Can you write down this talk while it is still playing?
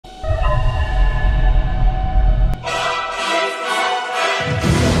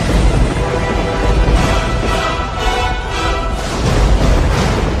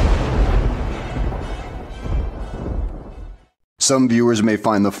Some viewers may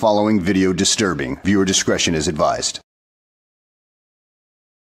find the following video disturbing. Viewer discretion is advised.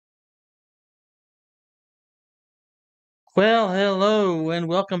 Well, hello and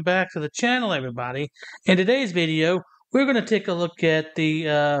welcome back to the channel, everybody. In today's video, we're going to take a look at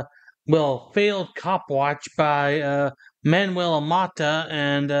the, failed cop watch by Manuel Mata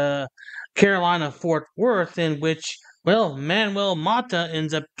and Carolina Fort Worth, in which, Manuel Mata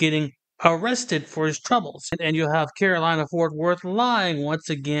ends up getting arrested for his troubles. And you'll have Carolina Fort Worth lying once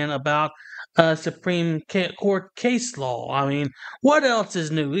again about Supreme Court case law. I mean, what else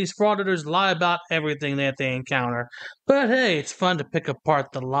is new? These frauditors lie about everything that they encounter. But hey, it's fun to pick apart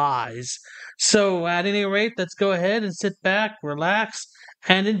the lies. So at any rate, let's go ahead and sit back, relax,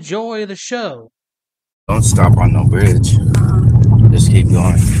 and enjoy the show. Don't stop on no bridge. Just keep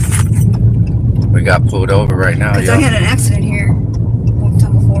going. We got pulled over right now. Because I had an accident here one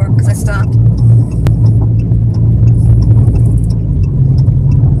time before because I stopped.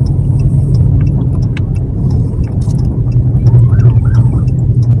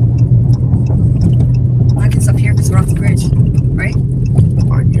 I can stop here because we're off the bridge, right?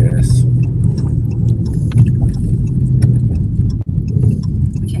 I guess.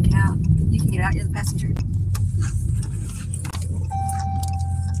 We can't get out. You can get out. You're the passenger.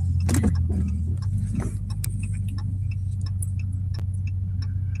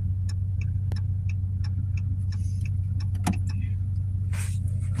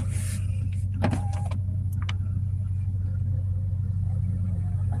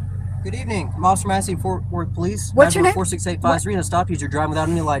 Good evening. I'm Officer Massey, Fort Worth Police. What's your name? 46853 to stop you. You're driving without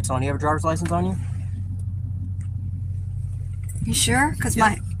any lights on. You have a driver's license on you? You sure? Because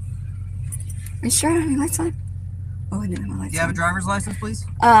Yep. Are you sure I don't have any lights on? Oh, I didn't have my lights Do you have a on. driver's license, please?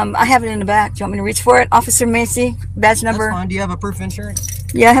 I have it in the back. Do you want me to reach for it? Officer Macy, badge number. That's fine. Do you have a proof of insurance?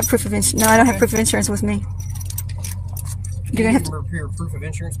 Yeah, I have proof of insurance. No, I don't have Okay. proof of insurance with me. You're gonna have to. Your proof of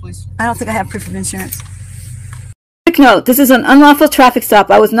insurance, please. I don't think I have proof of insurance. Quick note, this is an unlawful traffic stop.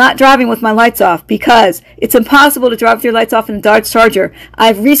 I was not driving with my lights off because it's impossible to drive with your lights off in a Dodge Charger.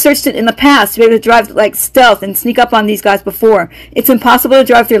 I've researched it in the past to be able to drive like stealth and sneak up on these guys before. It's impossible to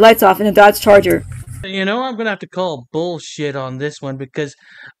drive with your lights off in a Dodge Charger. You know, I'm going to have to call bullshit on this one because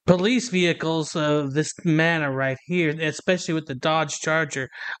police vehicles of this manner right here, especially with the Dodge Charger,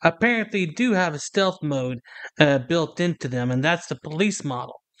 apparently do have a stealth mode built into them, and that's the police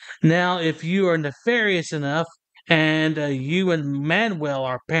model. Now, if you are nefarious enough, and you and Manuel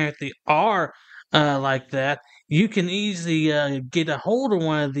apparently are like that, you can easily get a hold of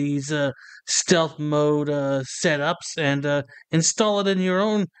one of these stealth mode setups and install it in your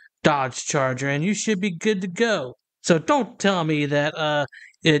own Dodge Charger, and you should be good to go. So don't tell me that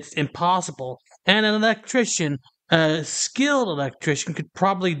it's impossible. And an electrician, a skilled electrician, could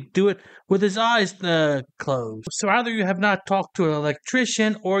probably do it with his eyes closed. So either you have not talked to an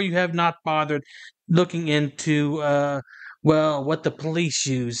electrician or you have not bothered looking into, what the police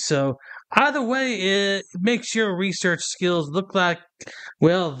use. So either way, it makes your research skills look like,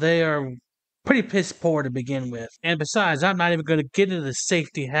 they are pretty piss poor to begin with. And besides, I'm not even going to get into the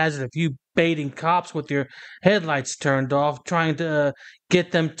safety hazard of you baiting cops with your headlights turned off, trying to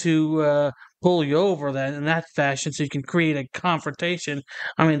get them to pull you over in that fashion so you can create a confrontation.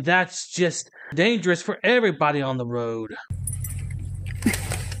 I mean, that's just dangerous for everybody on the road.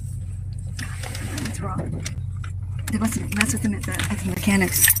 What's wrong? They must have messed with him at the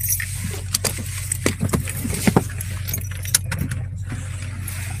mechanics.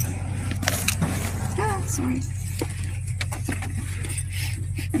 Ah, sorry.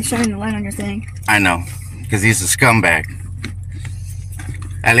 You're shining the light on your thing. I know, because he's a scumbag.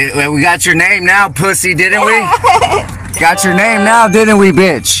 We got your name now, pussy, didn't we? Got your name now, didn't we,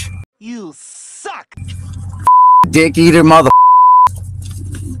 bitch? You suck! Dick eater, mother.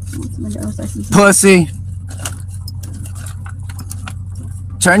 Pussy.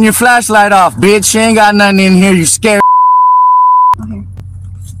 Turn your flashlight off, bitch. She ain't got nothing in here. You scared. Okay.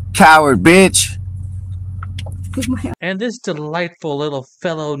 Coward, bitch. And this delightful little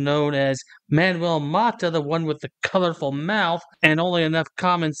fellow known as Manuel Mata, the one with the colorful mouth and only enough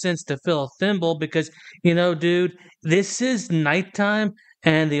common sense to fill a thimble, because, dude, this is nighttime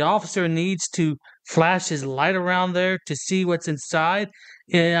and the officer needs to flash his light around there to see what's inside.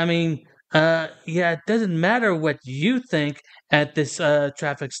 I mean, it doesn't matter what you think at this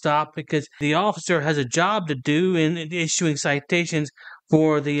traffic stop, because the officer has a job to do in issuing citations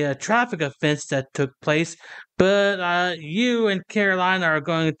for the traffic offense that took place. But you and Carolina are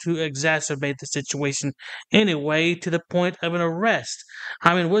going to exacerbate the situation anyway to the point of an arrest.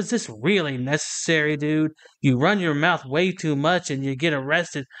 I mean, was this really necessary, dude? You run your mouth way too much and you get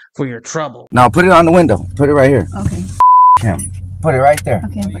arrested for your trouble. No, put it on the window. Put it right here. Okay. Yeah. Put it right there.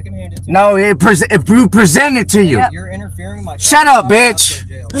 Okay. You can hand it to No, it present it to you. Yep. You're interfering my. Shut up,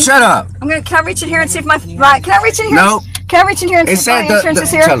 bitch. Shut up. Can I reach in here and see if my can I reach in here? No. Can I reach in here and see It if my said insurance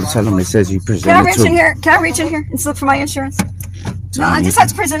is here? tell them it says you Can I present it reach to in here? Can I reach in here and look for my insurance? No, I just have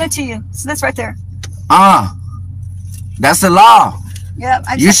to present it to you. So that's right there. That's the law. Yeah.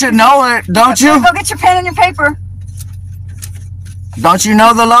 You should know it, don't you? Go get your pen and your paper. Don't you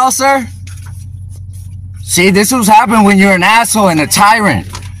know the law, sir? See, this was happening when you're an asshole and a tyrant.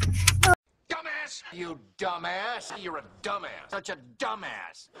 Dumbass! You dumbass! You're a dumbass. Such a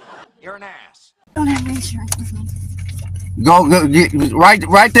dumbass. You're an ass. I don't have insurance with me. Go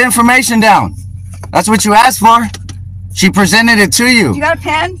write the information down. That's what you asked for. She presented it to you. You got a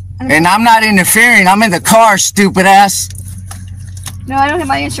pen? And I'm not interfering. I'm in the car, stupid ass. No, I don't have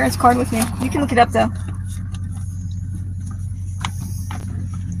my insurance card with me. You can look it up though.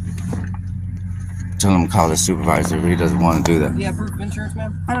 Tell him to call the supervisor if he doesn't want to do that. Do you have proof of insurance,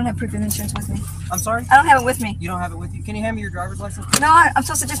 ma'am? I don't have proof of insurance with me. I'm sorry? I don't have it with me. You don't have it with you? Can you hand me your driver's license? No, I'm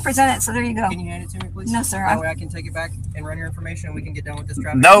supposed to just present it, so there you go. Can you hand it to me, please? No, sir. That way I can take it back and run your information and we can get done with this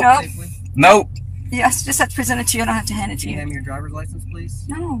traffic Nope. safely. Nope. Yes, just have to present it to you. I don't have to hand it to Can you you. hand me your driver's license, please?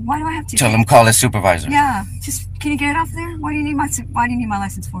 No, why do I have to? Tell him to call the supervisor. Yeah, just can you get it off there? Why do you need my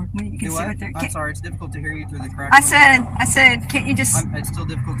license for? When you can Do see what? right there. I'm sorry, it's difficult to hear you through the crack. I said, can't you just? It's still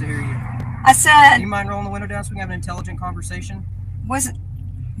difficult to hear you. I said, Do you mind rolling the window down so we can have an intelligent conversation? was it?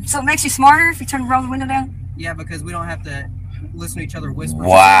 So it makes you smarter if you roll the window down? Yeah, because we don't have to listen to each other whisper.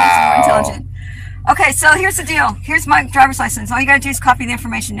 Wow. More intelligent. Okay, so here's the deal. Here's my driver's license. All you gotta do is copy the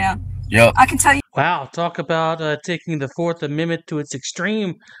information down. Yep. I can tell you. Wow, talk about taking the Fourth Amendment to its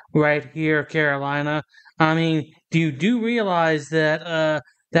extreme right here, Carolina. I mean, do you realize that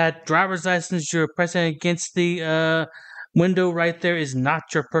that driver's license you're pressing against the window right there is not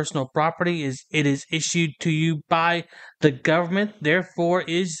your personal property? It is issued to you by the government, therefore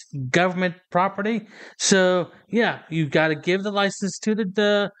is government property. So yeah, you got to give the license to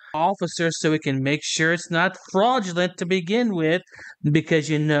the officer so it can make sure it's not fraudulent to begin with,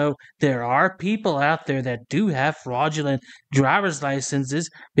 because you know there are people out there that do have fraudulent driver's licenses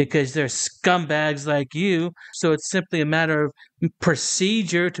because they're scumbags like you. So it's simply a matter of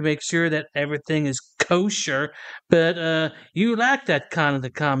procedure to make sure that everything is kosher. But you lack that kind of the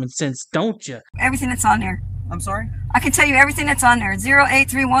common sense, don't you? Everything that's on there. I'm sorry? I can tell you everything that's on there.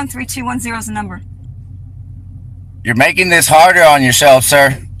 08313210 is the number. You're making this harder on yourself,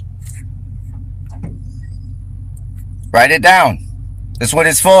 sir. Write it down. That's what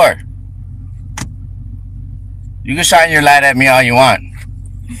it's for. You can shine your light at me all you want.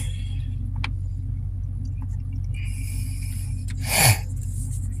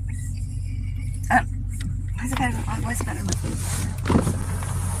 Why is it better?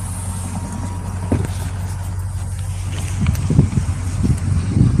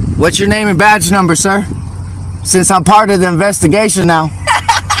 What's your name and badge number, sir? Since I'm part of the investigation now.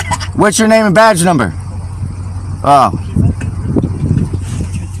 What's your name and badge number? Oh.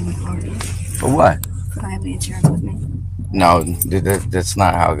 For what? Could I have the insurance with me? No, that's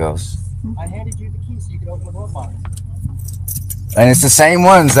not how it goes. I handed you the key so you could open the door box. And it's the same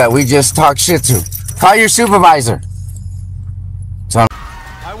ones that we just talked shit to. Call your supervisor.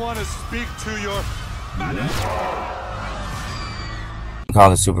 I want to speak to your manager. Call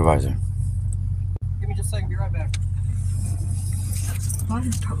the supervisor. Give me just a second, be right back. Well,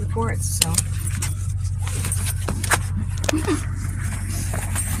 it's probably reports, so.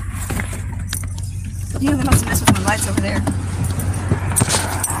 You know, they must have messed with my lights over there.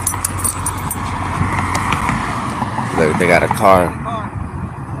 They got a car.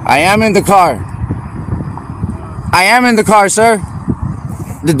 I am in the car. I am in the car, sir.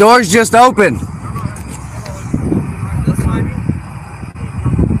 The door's just open. That's fine.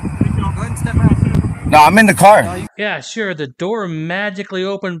 Go ahead and step out. No, I'm in the car. Yeah, sure, the door magically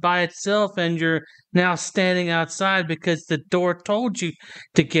opened by itself and you're now standing outside because the door told you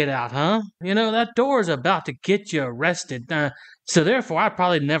to get out, huh? You know, that door is about to get you arrested. So therefore, I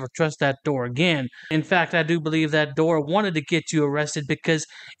probably never trust that door again. In fact, I do believe that door wanted to get you arrested because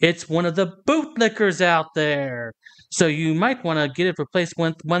it's one of the bootlickers out there. So you might want to get it replaced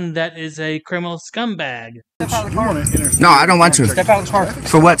with one that is a criminal scumbag. Step out of the car. No, I don't want to. Step out of the car.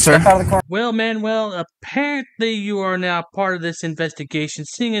 For what, sir? Step out of the car. Well, Manuel, apparently you are now part of this investigation,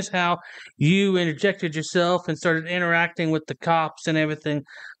 seeing as how you interjected yourself and started interacting with the cops and everything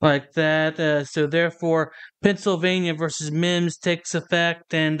like that. So therefore, Pennsylvania versus Mims takes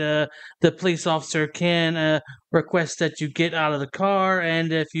effect, and the police officer can request that you get out of the car,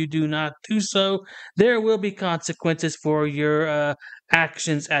 and if you do not do so, there will be consequences for your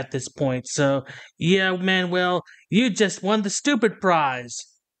actions at this point. So, yeah, Manuel, you just won the stupid prize.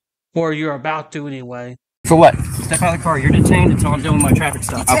 Or you're about to anyway. For what? Step out of the car. You're detained until I'm doing my traffic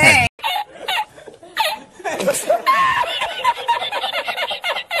stop. Okay.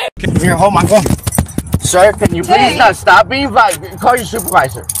 Here, hold my gun. Sir, can you please not stop being violent? Call your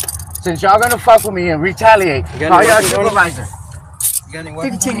supervisor. Since y'all gonna fuck with me and retaliate, call your supervisor. You got any They're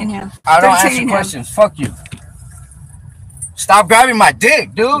weapons? detaining him. I don't They're answer detaining him. questions. Fuck you. Stop grabbing my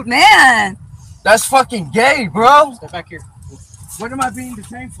dick, dude. Man. That's fucking gay, bro. Step back here. What am I being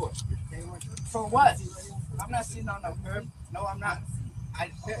detained for? For what? I'm not sitting on no curb. No, I'm not.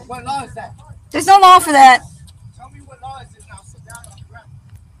 What law is that? There's no law for that. Tell me what law is this now. Sit down on the ground.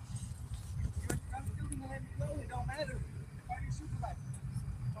 You're shooting at me, it don't matter. Call your supervisor.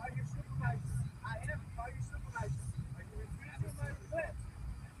 Call your supervisor. I am. Call your supervisor. Are you refusing my request?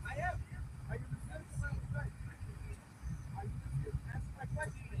 I am. Are you refusing my request? Are you refusing? Answer my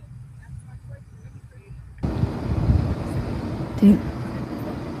question. Answer my question. Dude.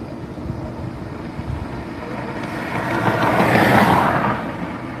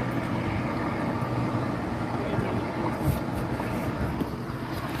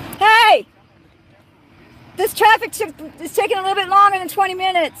 Hey! This traffic is taking a little bit longer than 20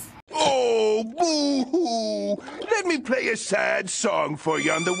 minutes. Oh, boo-hoo! Let me play a sad song for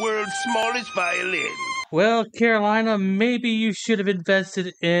you on the world's smallest violin. Well, Carolina, maybe you should have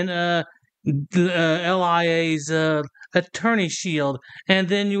invested in LIA's attorney shield, and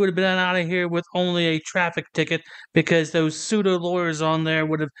then you would have been out of here with only a traffic ticket, because those pseudo lawyers on there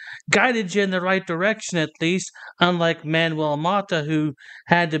would have guided you in the right direction at least, unlike Manuel Mata, who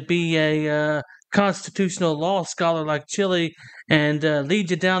had to be a constitutional law scholar like Chile and lead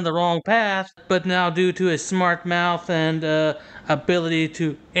you down the wrong path. But now, due to his smart mouth and ability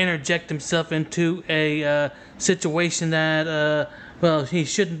to interject himself into a situation that well, he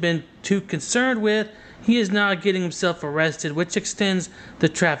shouldn't have been too concerned with, he is now getting himself arrested, which extends the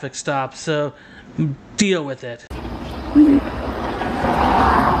traffic stop. So deal with it. Oh,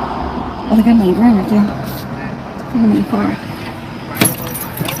 they got my ground right there. Put him in the car.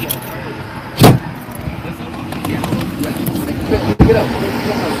 Get up.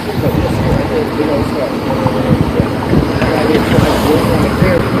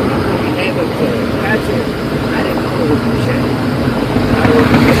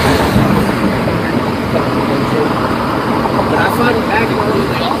 But I fought him back and all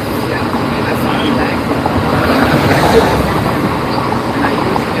these like, yeah, I fought him back. And I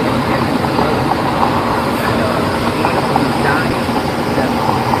used him as a kid. One of them was dying.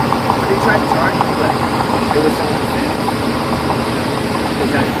 They tried to charge me, but it was self-defense.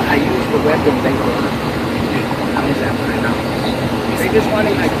 Because I used the weapon they were. I was at my house. They just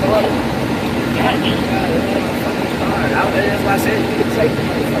wanted my car. Yeah, that's why I said you could take the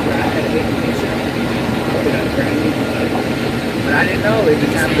motherfucker. I had a big picture. But I didn't know it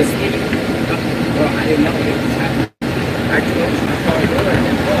was time to speak. Well, I didn't know it was time. I closed my car door and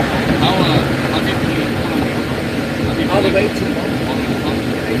then all the way to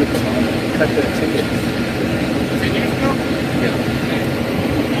I hit the phone, cut the ticket. 10 years ago? Yeah.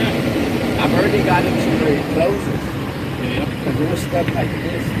 I've already got into where it closes. Because we were stuck like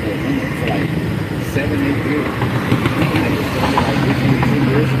this for like 7, 8 years. I just started like this 2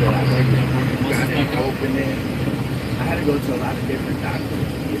 years ago. I got it open it. I had to go to a lot of different doctors to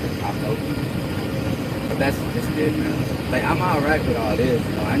get it popped open. But that's just it, man. Like, I'm alright with all this.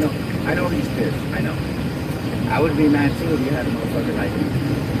 You know, I know he's pissed. I know. I would be mad too if you had a motherfucker like me.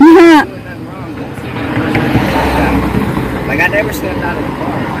 Yeah. Doing nothing wrong. Like, I never stepped out of the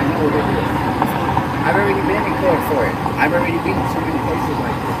car. I know what it is. I've already been in court for it. I've already been in so many cases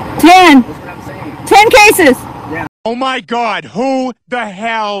like this. 10. That's what I'm saying. 10 cases. Yeah. Oh my God, who the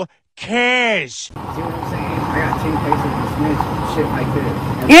hell cares? See what I'm saying? I got 10 cases dismissed, shit like this.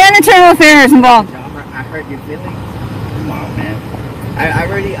 And internal affairs involved. I hurt your feelings? Come on, man. I've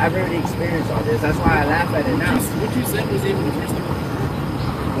already experienced all this. That's why I laugh at it now. What you said was even the first time.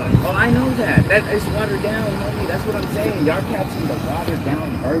 Oh, I know that. That is watered down, homie. That's what I'm saying. Y'all catching the watered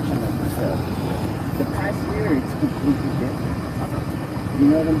down version of myself. The price here is completely different. You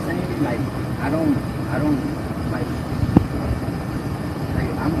know what I'm saying? Like, I don't like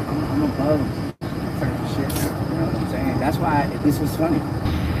I'm above certain shit now. You know what I'm saying? That's why this was funny.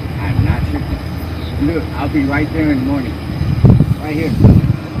 I'm not tripping. Look, I'll be right there in the morning. Right here.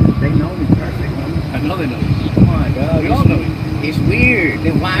 They know me perfect, homie. I know they know you. Come on, dog. We all know you. It's weird.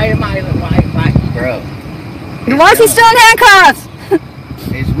 Then why, bro? And why is he still in handcuffs?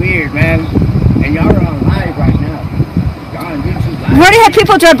 It's weird, man. And y'all are on live right now. Y'all on YouTube live. We already had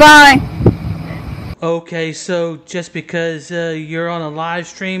people drive by. Okay, so just because you're on a live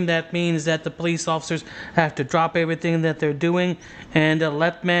stream, that means that the police officers have to drop everything that they're doing and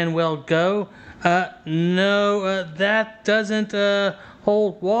let Manuel go? No, that doesn't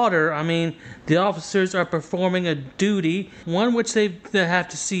hold water. I mean, the officers are performing a duty, one which they have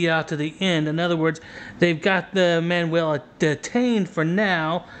to see out to the end. In other words, they've got the Manuel detained for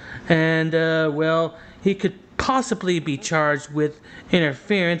now, and, well, he could possibly be charged with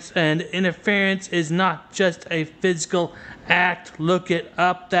interference, and interference is not just a physical act. Look it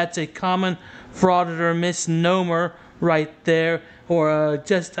up. That's a common frauditor misnomer right there, or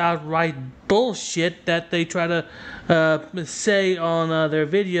just outright bullshit that they try to say on their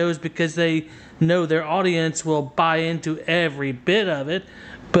videos because they know their audience will buy into every bit of it.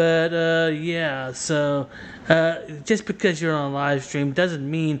 But yeah, so just because you're on a live stream doesn't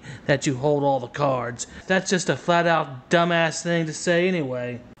mean that you hold all the cards. That's just a flat out dumbass thing to say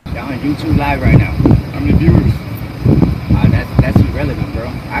anyway. Y'all on YouTube live right now. How many viewers? That's irrelevant, bro.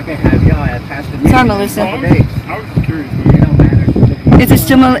 I can have y'all at past the meeting. Sorry, Melissa. I was just curious, man. It don't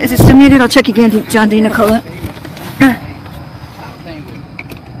matter. Is it still muted? I'll check again, John D. Nicola.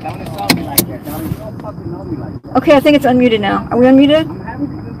 Don't insult me like that, dog. You don't fucking know me like that. Okay, I think it's unmuted now. Are we unmuted? I'm having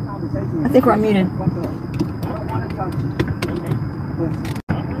a good conversation. I think we're unmuted. I don't want to talk to you.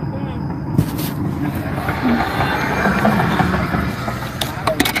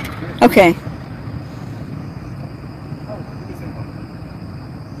 Okay.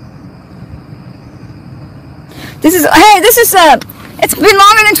 It's been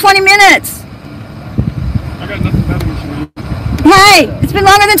longer than 20 minutes. I got nothing better than you. Hey, it's been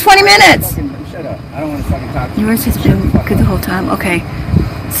longer than 20 minutes. Shut up. I don't want to fucking talk to you. Yours has been good the whole time. Okay.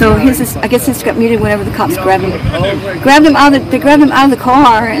 So I guess his got muted whenever the cops grabbed him. They grabbed him out of the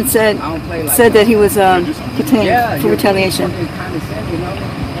car and said that he was detained for retaliation.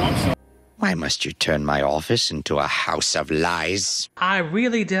 Why must you turn my office into a house of lies? I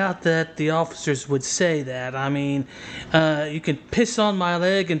really doubt that the officers would say that. I mean, you can piss on my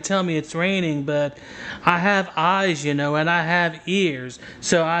leg and tell me it's raining, but I have eyes, you know, and I have ears,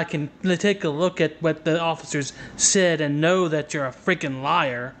 so I can take a look at what the officers said and know that you're a freaking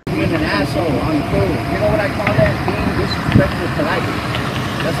liar. Being an asshole on the phone. You know what I call that? Being disrespectful politely.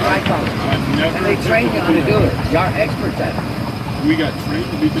 That's what I call it. And they train you how to do it. Y'all experts at it. We got trained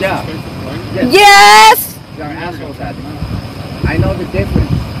to be disrespectful. Yes! Y'all assholes at it. I know the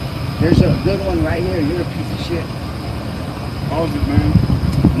difference. There's a good one right here. You're a piece of shit. Pause it, man.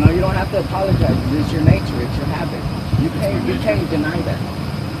 No, you don't have to apologize. It's your nature. It's your habit. You can't deny that.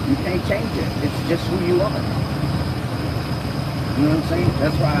 You can't change it. It's just who you are. You know what I'm saying?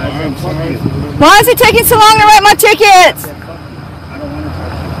 That's why I said fuck you. Why is it taking so long to write my tickets? I don't want to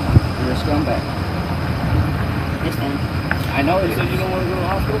touch you. You're a scumbag. That's fine. I know it. You said you don't want to go to the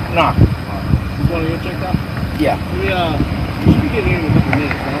hospital? Nah. You want to get checked out? Yeah. You should be getting here in a couple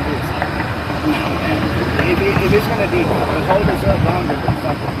minutes. Don't do it. If it's gonna be, hold us up longer than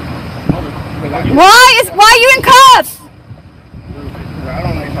fucking. Why are you in cuffs? I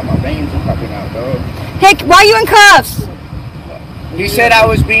don't know if my veins are popping out, though. Hey, why are you in cuffs? He said I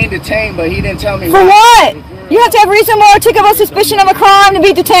was being detained, but he didn't tell me For what? You have to have reasonable articulable suspicion of a crime to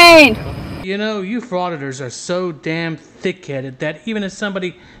be detained. You know, you frauditors are so damn thick-headed that even if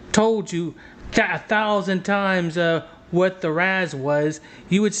somebody told you 1,000 times what the Raz was,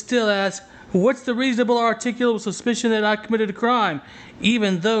 you would still ask, what's the reasonable articulable suspicion that I committed a crime?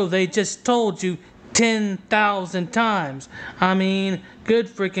 Even though they just told you 10,000 times. I mean, good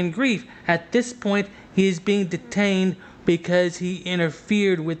freaking grief. At this point, he is being detained because he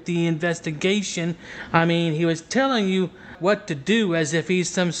interfered with the investigation. I mean, he was telling you what to do as if he's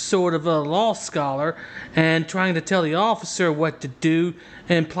some sort of a law scholar and trying to tell the officer what to do,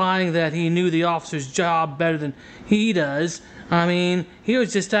 implying that he knew the officer's job better than he does. I mean, he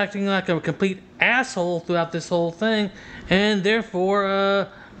was just acting like a complete asshole throughout this whole thing, and therefore,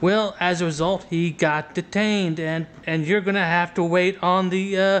 well, as a result, he got detained, and you're gonna have to wait on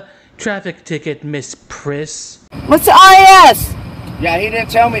the traffic ticket, Miss Priss. What's the RAS? Yeah, he didn't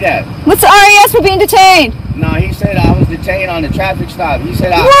tell me that. What's the RAS for being detained? No, he said I was detained on the traffic stop. He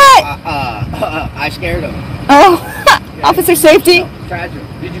said I scared him. Oh, yeah, officer safety? Tragic.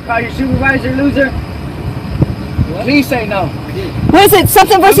 Did you call your supervisor, loser? What? Please say no. What is it?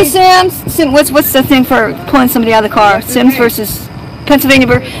 Something versus Sims? What's the thing for pulling somebody out of the car? Sims versus Pennsylvania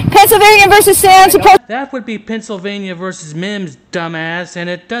versus Sims. That would be Pennsylvania versus Mims, dumbass, and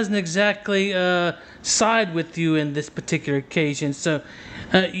it doesn't exactly side with you in this particular occasion. So,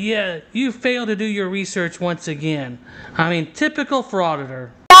 yeah, you failed to do your research once again. I mean, typical frauditor.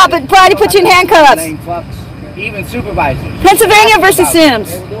 Yeah, but Brady put you in handcuffs. Even supervisors. Pennsylvania versus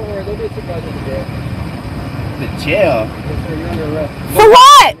Sims. Don't worry, they'll be supervisors today. to jail. For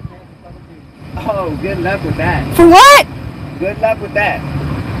what? Oh, good luck with that. For what? Good luck with that.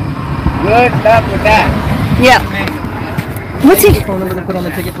 Good luck with that. Yeah. What's he? Phone number to put on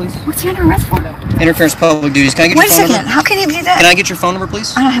the ticket, please. What's he under arrest for? Interference with public duties. Can I get Wait a your phone second. number? How can he do that? Can I get your phone number,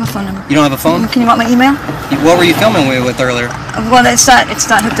 please? I don't have a phone number. You don't have a phone? Can you want my email? What were you filming with earlier? Well, it's not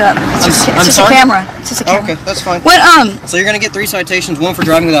hooked up. It's just a camera. It's just a camera. Okay, that's fine. What, So you're gonna get 3 citations: one for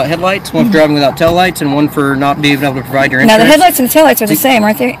driving without headlights, one for driving without taillights, and one for not being able to provide your Now insurance. the headlights and the taillights are the same,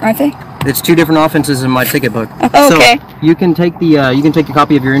 aren't they? It's 2 different offenses in my ticket book. Okay. So you can take the you can take a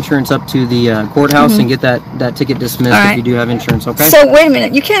copy of your insurance up to the courthouse and get that ticket dismissed if you do have insurance. Okay. So wait a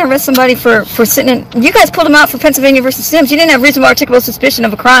minute. You can't arrest somebody for sitting in. You guys pulled him out for Pennsylvania versus Sims. You didn't have reasonable articulable suspicion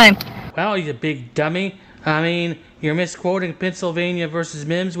of a crime. Well, you big dummy. I mean, you're misquoting Pennsylvania versus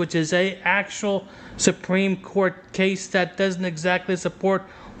Mims, which is a actual Supreme Court case that doesn't exactly support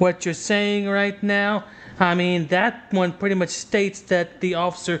what you're saying right now. I mean, that one pretty much states that the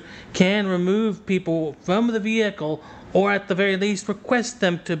officer can remove people from the vehicle, or at the very least request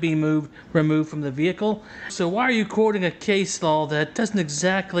them to be removed from the vehicle. So why are you quoting a case law that doesn't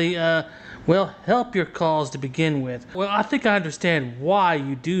exactly well, help your cause to begin with? Well, I think I understand why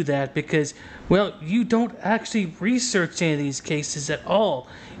you do that, because, well, you don't actually research any of these cases at all.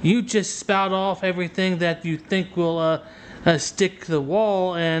 You just spout off everything that you think will stick to the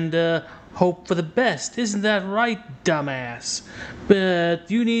wall and hope for the best. Isn't that right, dumbass?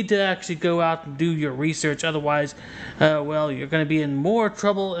 But you need to actually go out and do your research, otherwise, well, you're going to be in more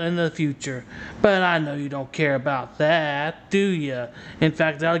trouble in the future. But I know you don't care about that, do you? In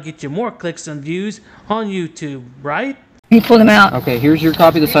fact, that'll get you more clicks and views on YouTube, right? You pulled him out. Okay, here's your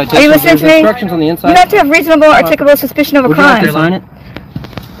copy of the citation. Are you listening to me? Instructions on the inside. You have to have reasonable articulable suspicion of a crime. Would you like to sign it?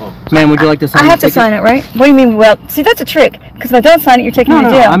 Ma'am, would you like to sign it? I have to sign it, right? What do you mean, well? See, that's a trick. Because if I don't sign it, you're taking me to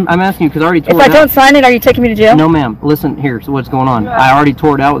jail. I'm asking you because I already tore it out. If I don't sign it, are you taking me to jail? No, ma'am. Listen here. So what's going on? I already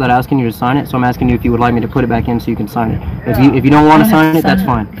tore it out without asking you to sign it. So I'm asking you if you would like me to put it back in so you can sign it. If you don't want to sign it, that's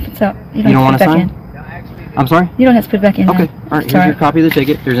fine. So you don't want to sign it? I'm sorry? You don't have to put it back in. Okay. All right. Here's your copy of the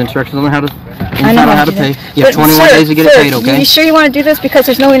ticket. There's instructions on how to pay. You have But 21 days to get it paid. Okay. You sure you want to do this? Because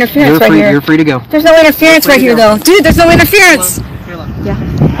there's no interference right here. You're free to go. There's no interference right here, though, dude. There's no interference. Yeah.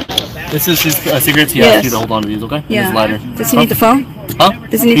 This is his cigarettes. He asked you to hold on to these, okay? Yeah. His lighter. Does he need the phone? Huh?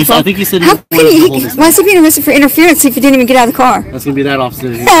 Does he need the phone? I think he said. How can he? Why is he being arrested for interference if he didn't even get out of the car? That's gonna be that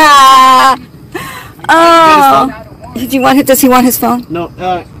officer. Ah. Oh. Does he want his phone? No.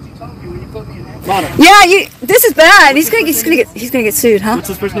 Yeah. This is bad. He's gonna get sued, huh? What's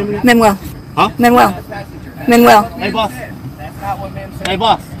his first name again? Manuel. Huh? Manuel. Hey, boss. Hey,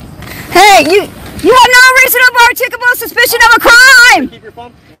 boss. Hey, you have no reasonable articulable suspicion of a crime. Keep your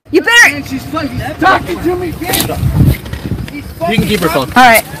phone. You better. Talking to me, You can keep your phone. All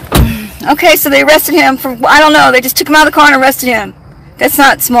right. Okay, so they arrested him for, I don't know, they just took him out of the car and arrested him. That's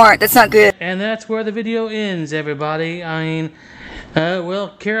not smart. That's not good. And that's where the video ends, everybody. I mean,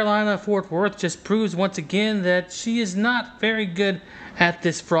 well, Carolina Fort Worth just proves once again that she is not very good at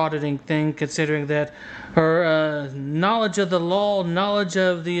this frauditing thing, considering that her knowledge of the law, knowledge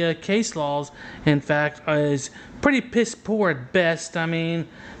of the case laws, in fact, is pretty piss poor at best. I mean,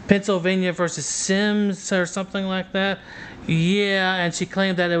 Pennsylvania versus Sims or something like that. Yeah, and she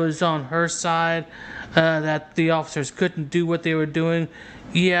claimed that it was on her side, that the officers couldn't do what they were doing.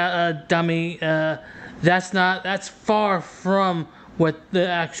 Yeah, dummy, that's far from what the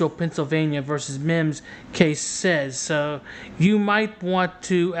actual Pennsylvania versus Mims case says. So you might want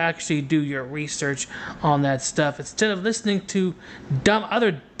to actually do your research on that stuff instead of listening to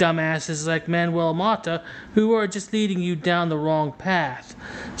other dumbasses like Manuel Mata who are just leading you down the wrong path.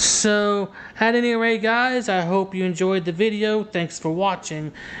 So at any rate, guys, I hope you enjoyed the video. Thanks for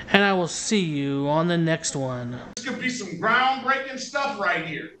watching, and I will see you on the next one. This could be some groundbreaking stuff right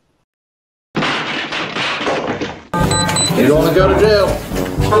here. You don't want to go to jail.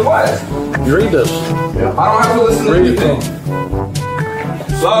 For what? You read this. Yeah. I don't have to listen to anything.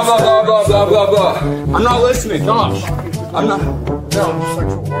 Blah, blah, blah, blah, blah, blah, blah. I'm not listening. Gosh. I'm not. No,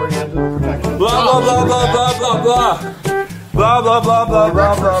 sexual oriented protection. Blah, blah, blah, blah, blah, blah, blah. Blah, blah, blah, blah,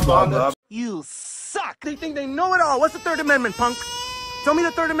 blah, blah, blah, blah. You suck. They think they know it all. What's the Third Amendment, punk? Tell me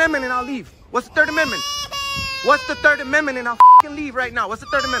the Third Amendment and I'll leave. What's the Third Amendment? What's the Third Amendment and I'll f***ing leave right now. What's the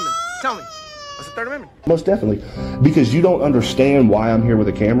Third Amendment? Tell me. What's the Third Amendment? Most definitely. Because you don't understand why I'm here with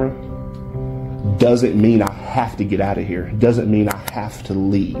a camera doesn't mean I have to get out of here. Doesn't mean I have to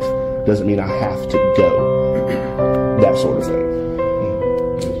leave. Doesn't mean I have to go. That sort of thing.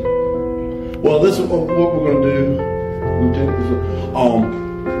 Well, this is what we're going to do, Lieutenant.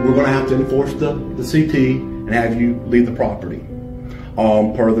 We're going to have to enforce the CT and have you leave the property.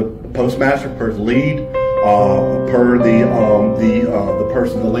 Per the postmaster, per the lead, per the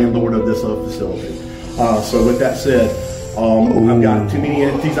person, the landlord of this facility. So with that said, I've got too many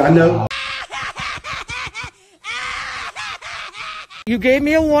entities. I know. You gave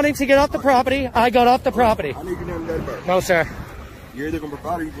me a warning to get off the property. I got off the property. I need your name and date of birth. No, sir. You're either going to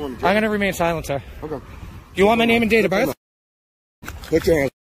provide or you're going to jail. I'm going to remain silent, sir. Okay. Do you want my name and date of birth? Put your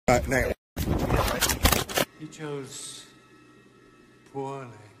hands right now. You chose poorly.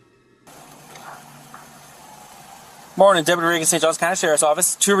 Morning, Deputy Reagan, St. Johns County Sheriff's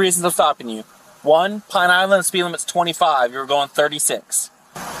Office. 2 reasons I'm stopping you. 1, Pine Island, speed limit's 25. You were going 36.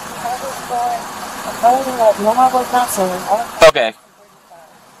 Okay.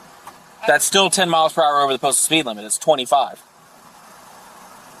 That's still 10 miles per hour over the posted speed limit. It's 25.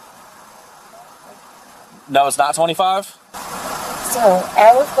 No, it's not 25? So,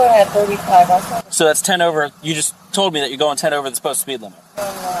 I was going at 35. So that's 10 over. You just told me that you're going 10 over the posted speed limit.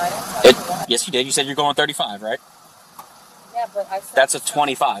 Yes, you did. You said you're going 35, right? Yeah, but I said That's a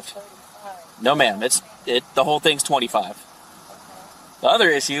 25. No, ma'am. The whole thing's 25. The other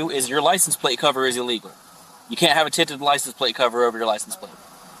issue is your license plate cover is illegal. You can't have a tinted license plate cover over your license plate.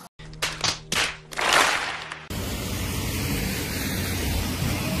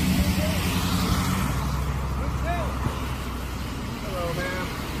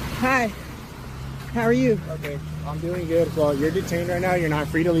 Hi. How are you? Okay, I'm doing good. Well, you're detained right now. You're not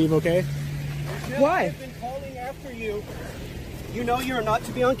free to leave, okay? Why? I've been calling after you. You know you're not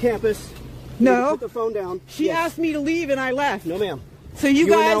to be on campus. No. Put the phone down. She asked me to leave and I left. No, ma'am. So you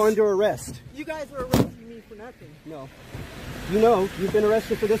are guys now under arrest. You guys were arresting me for nothing. No. You know you've been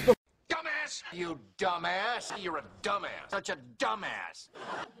arrested for this before. Dumbass! You dumbass! You're a dumbass. Such a dumbass.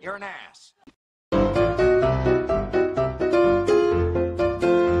 You're an ass.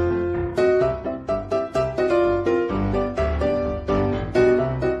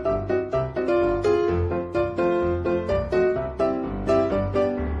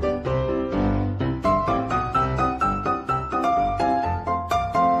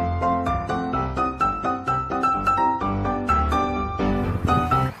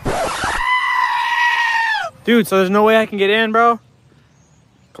 Dude, so there's no way I can get in, bro?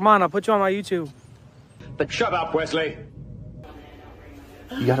 Come on, I'll put you on my YouTube. But shut up, Wesley.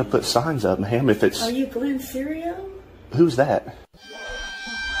 You gotta put signs up, ma'am, if it's... Are you Glenn Serio? Who's that?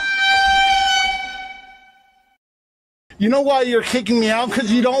 You know why you're kicking me out? Because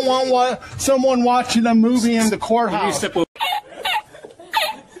you don't want someone watching a movie in the courthouse.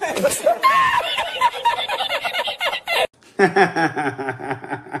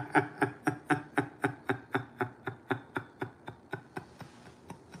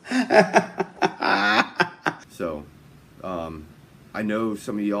 So, I know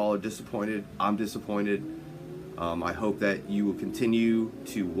some of y'all are disappointed. I'm disappointed. I hope that you will continue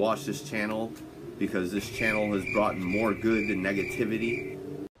to watch this channel because this channel has brought more good than negativity.